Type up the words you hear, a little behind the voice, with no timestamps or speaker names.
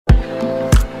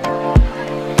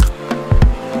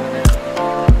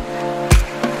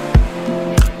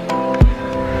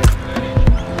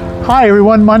Hi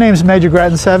everyone, my name is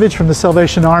Arndale Salvos from the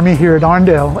Salvation Army here at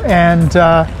Arndale, and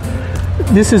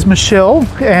this is Michelle,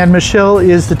 and Michelle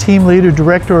is the team leader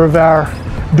director of our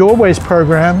Doorways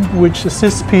program, which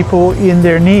assists people in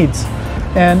their needs.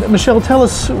 And Michelle, tell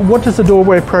us, what does the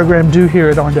Doorway program do here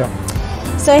at Arndale?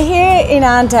 So here in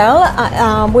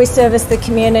Arndale, we service the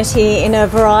community in a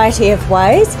variety of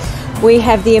ways. We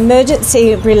have the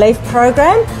emergency relief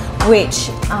program, which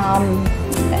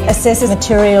assesses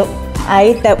material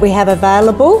aid that we have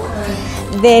available.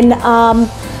 Then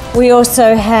we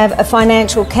also have a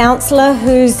financial counsellor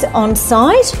who's on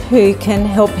site who can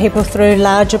help people through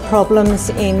larger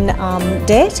problems in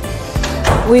debt.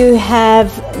 We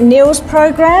have NILS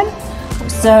program,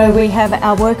 so we have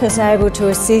our workers able to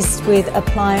assist with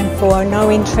applying for a no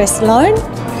interest loan.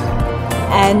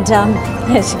 And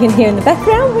as you can hear in the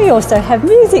background, we also have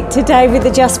music today with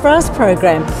the Just Brass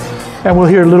program. And we'll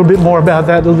hear a little bit more about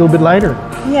that a little bit later.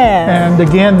 Yeah. And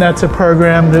again, that's a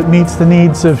program that meets the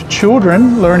needs of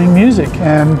children learning music,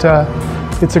 and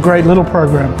it's a great little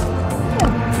program.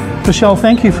 Yeah. Michelle,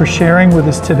 thank you for sharing with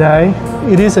us today.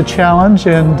 It is a challenge,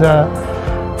 and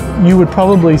you would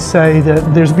probably say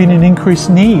that there's been an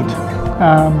increased need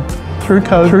through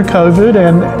COVID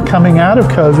and coming out of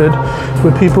COVID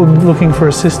with people looking for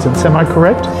assistance. Am I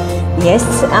correct? Yes,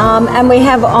 and we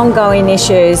have ongoing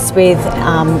issues with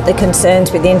the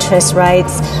concerns with interest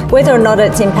rates. Whether or not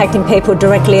it's impacting people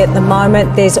directly at the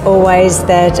moment, there's always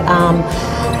that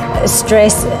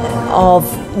stress of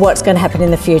what's going to happen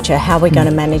in the future, how we're going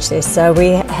to manage this. So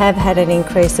we have had an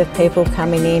increase of people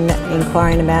coming in,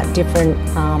 inquiring about different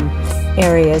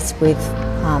areas with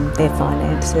their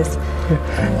finances.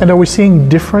 Yeah. And are we seeing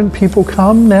different people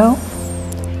come now?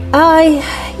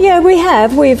 Yeah, we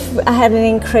have. We've had an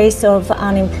increase of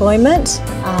unemployment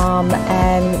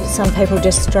and some people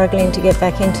just struggling to get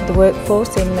back into the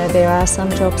workforce, even though there are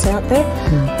some jobs out there.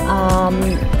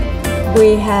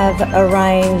 We have a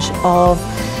range of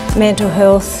mental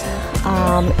health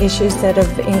issues that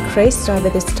have increased over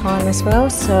this time as well.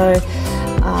 So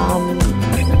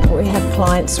we have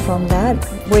clients from that.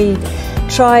 We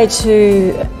try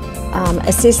to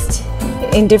assist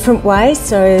in different ways.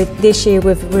 So this year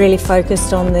we've really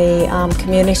focused on the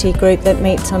community group that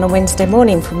meets on a Wednesday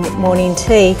morning for morning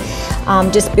tea,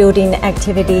 just building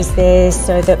activities there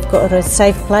so they've got a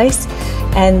safe place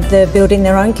and they're building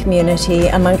their own community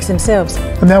amongst themselves.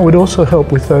 And that would also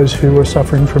help with those who are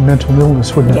suffering from mental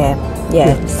illness, wouldn't it?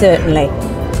 Yeah, certainly.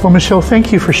 Well, Michelle,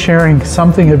 thank you for sharing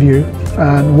something of you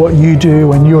and what you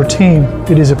do and your team.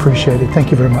 It is appreciated.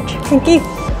 Thank you very much. Thank you.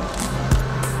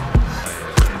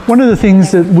 One of the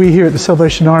things that we here at the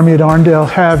Salvation Army at Arndale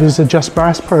have is a Just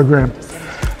Brass program,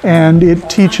 and it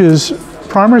teaches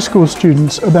primary school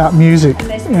students about music,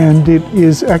 and it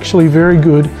is actually very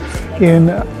good in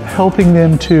helping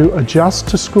them to adjust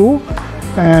to school,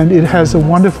 and it has a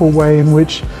wonderful way in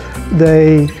which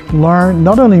they learn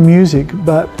not only music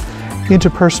but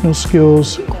interpersonal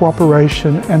skills,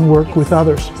 cooperation, and work with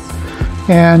others.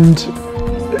 And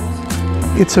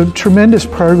it's a tremendous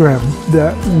program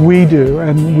that we do,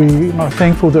 and we are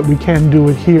thankful that we can do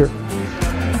it here.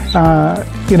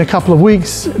 In a couple of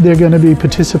weeks, they're going to be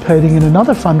participating in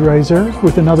another fundraiser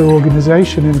with another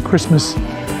organization in Christmas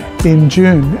in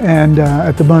June, and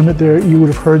at the moment you would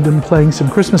have heard them playing some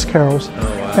Christmas carols,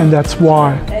 and that's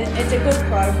why. It's a good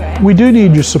program. We do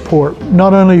need your support,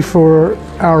 not only for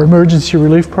our emergency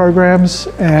relief programs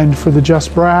and for the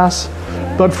Just Brass,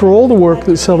 but for all the work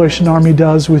that Salvation Army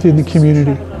does within the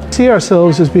community. We see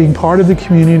ourselves as being part of the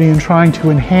community and trying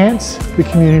to enhance the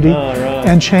community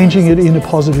and changing it in a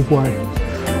positive way.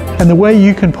 And the way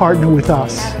you can partner with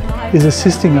us is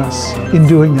assisting us in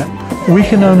doing that. We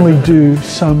can only do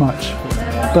so much,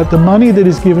 but the money that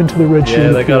is given to the Red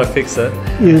Shield they gotta fix it.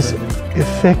 is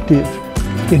effective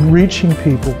in reaching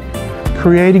people,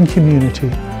 creating community,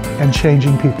 and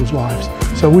changing people's lives.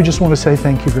 So we just want to say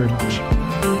thank you very much.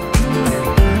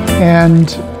 And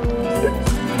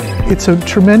it's a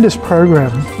tremendous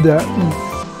program that